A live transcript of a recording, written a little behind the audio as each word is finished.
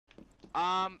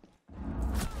Going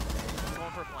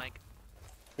for a flank.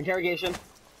 Interrogation.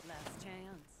 Last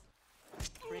chance.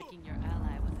 Breaking your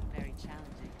ally wasn't very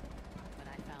challenging, but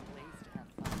I found ways to have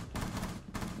fun.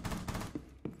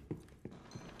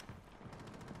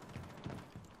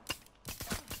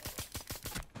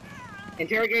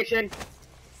 Interrogation.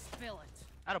 Spill it.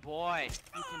 Atta boy.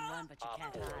 You can run, but you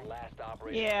can't hide. Last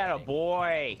operator. Yeah,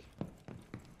 boy.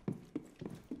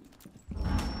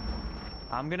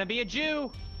 I'm gonna be a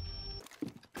Jew.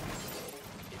 If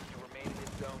you remain in this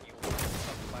zone, you will be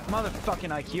suffered by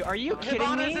Motherfucking IQ. Are you kidding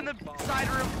Hibana's me? in the side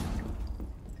room.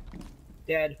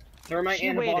 Dead. Thermite She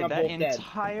and waited Hibana that both dead.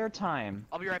 entire time.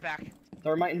 I'll be right back.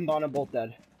 Thermite and Hibana both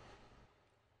dead.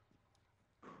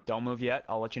 Don't move yet.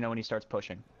 I'll let you know when he starts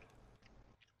pushing.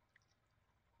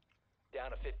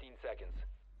 down to 15 seconds.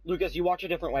 Lucas, you watch a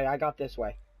different way. I got this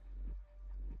way.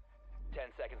 10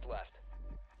 seconds left.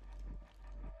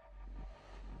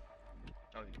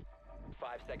 Oh.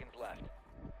 5 seconds left.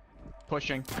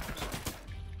 Pushing.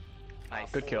 Nice.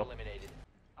 Good kill. Eliminated.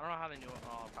 I don't know how they knew it.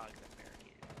 Oh, probably because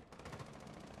barricaded.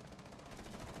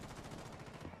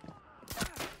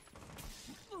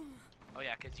 Oh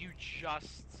yeah, because you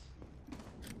just...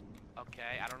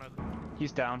 Okay, I don't know who...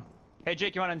 He's down. Hey,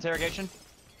 Jake, you want an interrogation?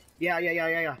 Yeah.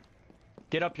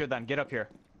 Get up here then. Get up here.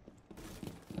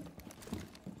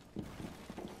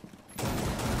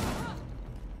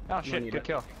 Oh shit, good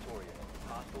kill. Victoria.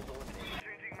 Hostiles eliminated.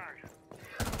 Changing marks.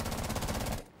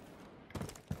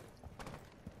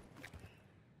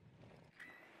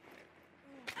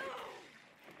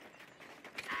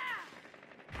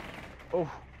 Oh.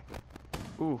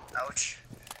 Ooh. Ouch.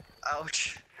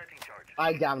 Ouch. Setting charge.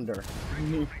 I downed her.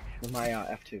 With my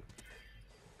F2.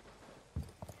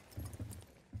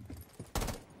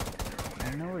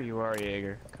 I know where you are,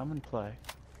 Jaeger. Come and play.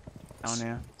 Down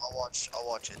there. I'll watch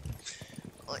it.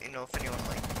 I'll let you know if anyone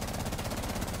like.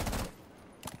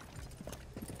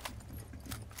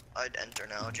 I'd enter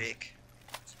now, Jake.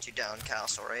 Since you down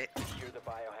castle, right? Secure the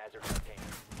biohazard container.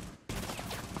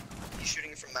 He's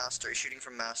shooting from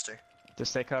master,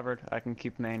 Just stay covered. I can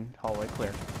keep main hallway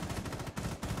clear.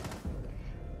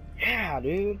 Yeah,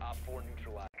 dude. Op 4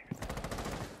 neutralized.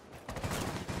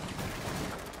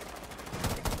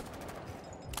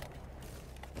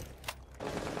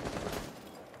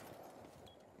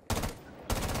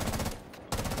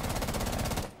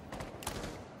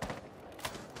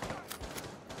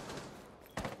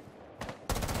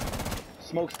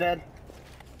 Smoke's dead.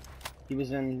 He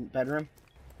was in bedroom.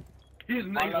 He's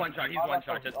one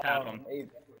shot, just tap him.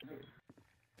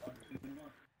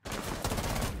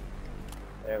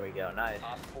 There we go, nice.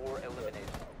 Op 4 eliminated.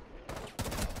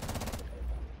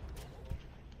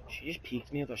 She just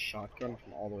peeked me with a shotgun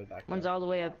from all the way back One's there. all the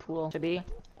way at pool to be. I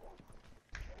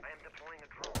am deploying a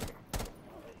drone.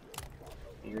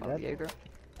 You're Oh, dead? Jaeger.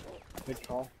 Good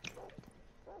call.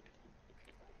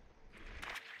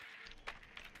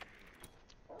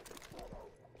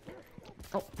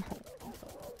 Oh.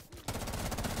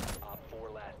 Op 4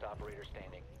 last operator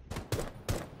standing.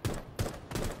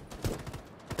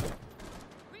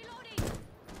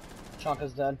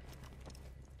 Chonka's dead.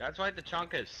 That's why the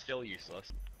Chonka is still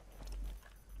useless.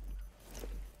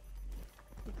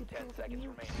 10 seconds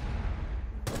remaining.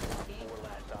 Op 4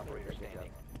 last operator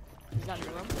standing. He's not in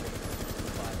the room.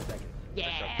 5 seconds.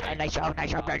 Yeah, nice job.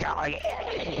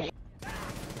 Yeah.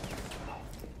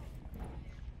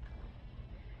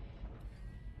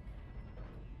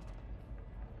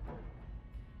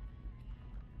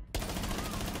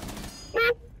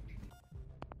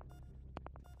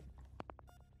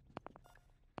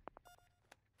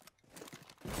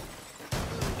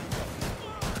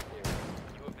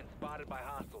 You have been spotted by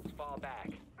hostiles. Fall back.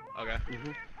 Okay.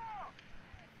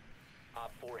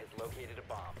 Op 4 has located a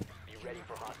bomb. Be ready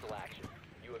for hostile action.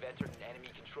 You have entered an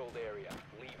enemy-controlled area.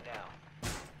 Leave now.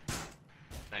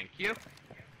 Thank you.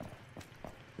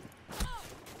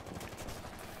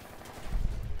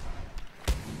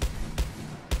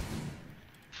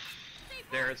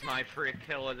 There's my free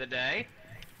kill of the day.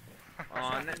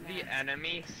 On the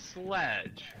enemy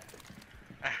sledge.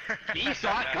 He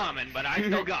saw it coming, but I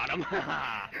still got him.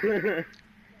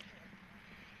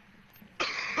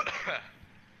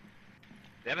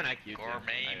 They have an IQ too.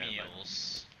 Gourmet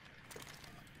meals.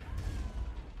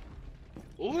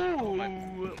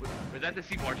 Ooh! Was that the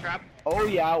C4 trap? Oh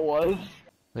yeah, it was.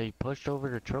 They pushed over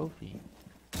the trophy.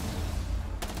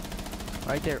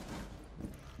 Right there.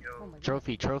 Oh my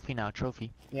Trophy now,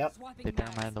 trophy. Yep. They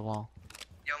thermited the wall.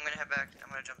 Yo, I'm gonna head back. I'm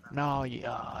gonna jump back. No,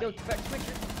 yeah. Yo,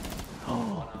 switcher.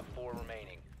 Oh, Op 4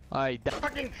 remaining. I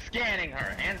Fucking scanning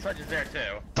her, and such is there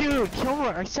too. dude, kill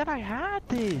her. I said I had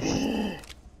this.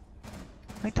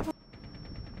 I told.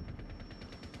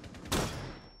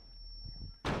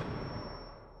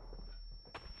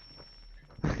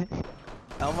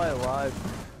 How am I alive?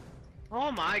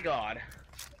 Oh my god.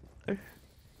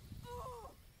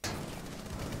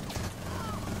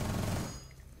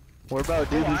 We're about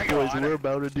to do Oh this, my boys. God. We're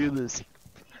about to do this.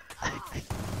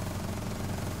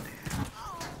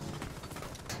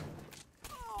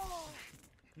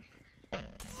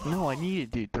 No, I need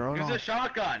it, dude. Throw it Use on. a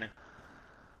shotgun.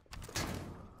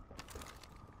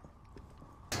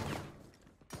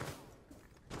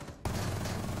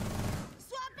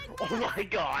 Oh my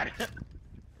god.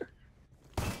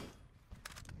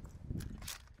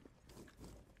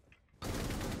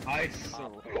 I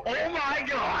so. Oh my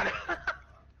god.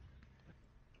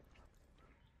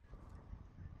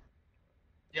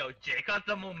 Yo, Jake got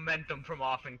the momentum from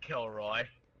off and Kilroy.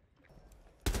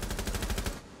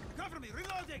 Cover me,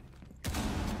 reloading!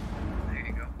 There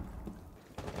you go.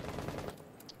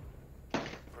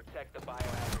 Protect the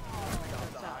biohazard.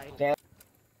 Stop the hostile. Damn.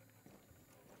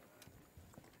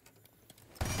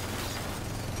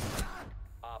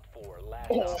 Op 4, last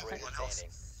Oh. operator Anyone else?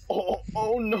 standing.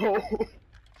 Oh no!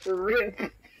 Rip!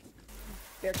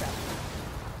 Bear trap.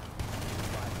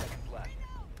 5 seconds left.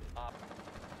 Op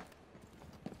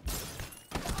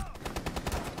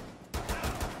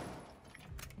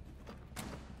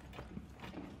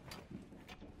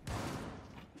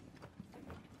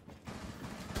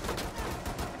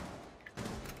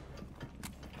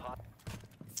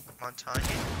Montagne.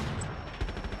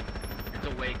 It's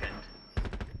awakened.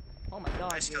 Oh my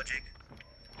god. Nice dude. kill, Jake.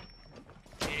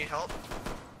 Do you need help?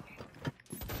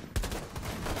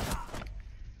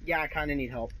 Yeah, I kinda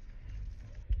need help.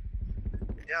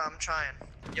 Yeah, I'm trying.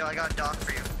 Yo, I got a doc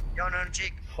for you. Yo, no,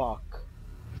 Jake. Fuck.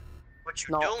 What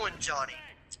you No. doing, Johnny?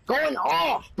 Going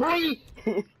off, boy!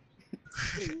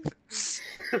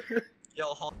 Yo,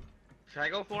 hold. Should I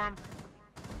go for him?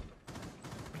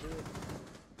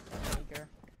 Anchor.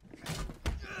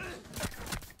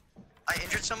 I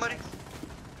injured somebody?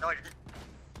 No, I didn't.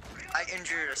 I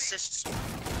injured assist.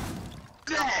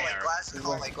 Hallway, glass in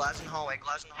hallway, glass in hallway,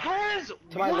 glass in hallway. Has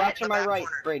To my what? left, to The my back right,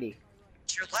 corner. Brady.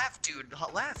 To your left, dude.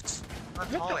 Left. Not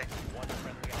What the- hallway. one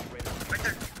friendly operator. Right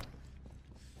there.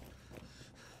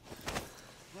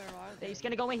 Where are they? He's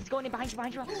gonna go in. He's going in behind you.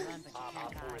 Behind you. Run, but you Op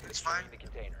can't 4 hide. is It's fine. securing the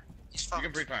container. He's You fucked.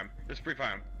 can pre-fire him. Just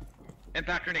pre-fire him.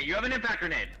 Impact grenade. You have an impact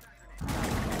grenade.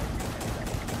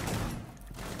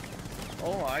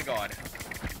 Oh my god.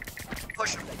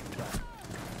 Push him.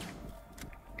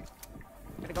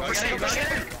 Gonna Go go. get him, go get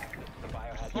him. The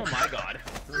biohazard. Oh my god.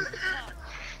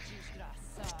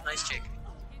 Nice, Jake.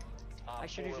 Op I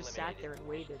should have 4 just sat there eliminated. and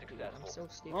waited. Mission Dude. I'm successful.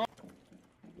 so stupid.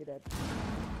 You're dead.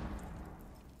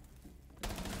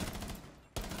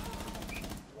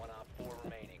 One Op 4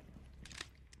 remaining.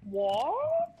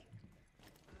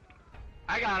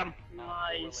 I got him. Op 4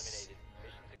 eliminated. Mission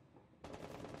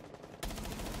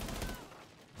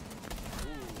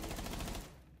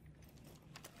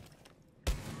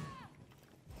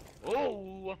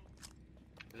Oh.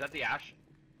 Is that the Ash?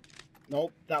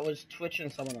 Nope, that was Twitch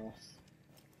and someone else.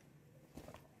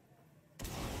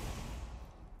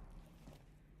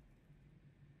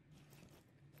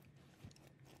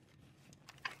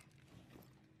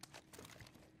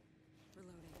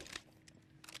 Reloading.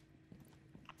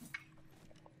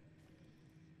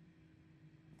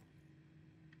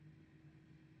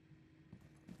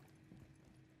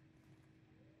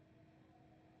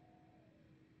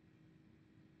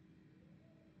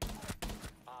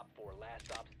 Op 4, last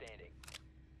stop standing.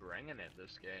 Bringing it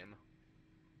this game.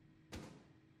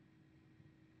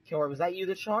 Killer, was that you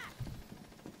that shot?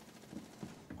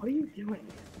 What are you doing?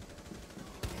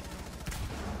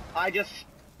 I just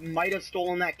might have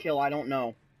stolen that kill, I don't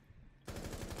know.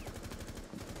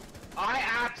 I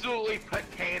absolutely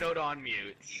potatoed on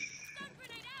mute. Stun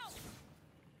grenade out!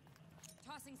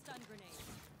 Tossing stun grenade.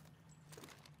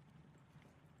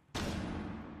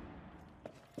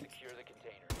 Secure the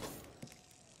container.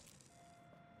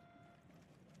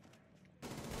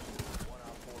 One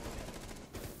Op 4 remaining.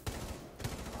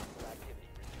 Hostile activity.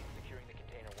 Resume securing the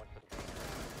container once the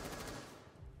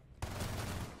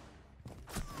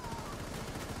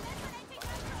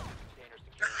container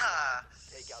secured. Ah,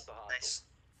 Take out the hostile. nice.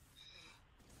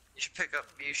 You should pick up.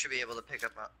 You should be able to pick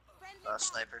up a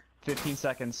sniper. 15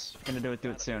 seconds. Gonna do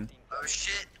it soon. Oh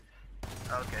shit.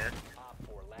 Oh good. Op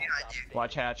 4, last Behind stop you. standing.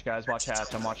 Watch hatch, guys. Watch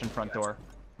hatch. I'm watching front door.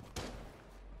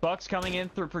 Buck's coming in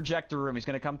through projector room. He's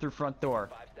gonna come through front door.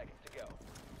 5 seconds to go.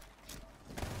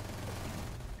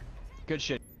 Good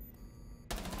shit.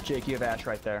 Jake, you have Ash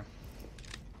right there.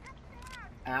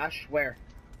 Ash, where?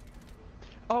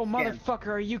 Oh, Scan. motherfucker,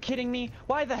 are you kidding me?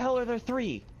 Why the hell are there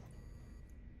 3?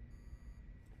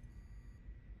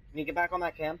 Can you get back on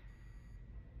that cam?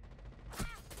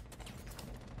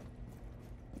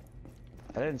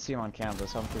 I didn't see him on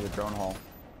canvas. I saw him through the drone hole.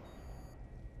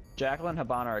 Jacqueline,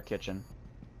 Habana are kitchen.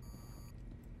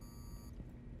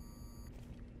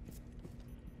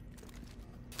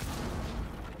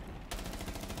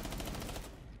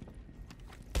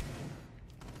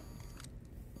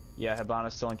 Yeah,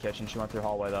 Habana's still in kitchen. She went through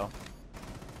hallway though.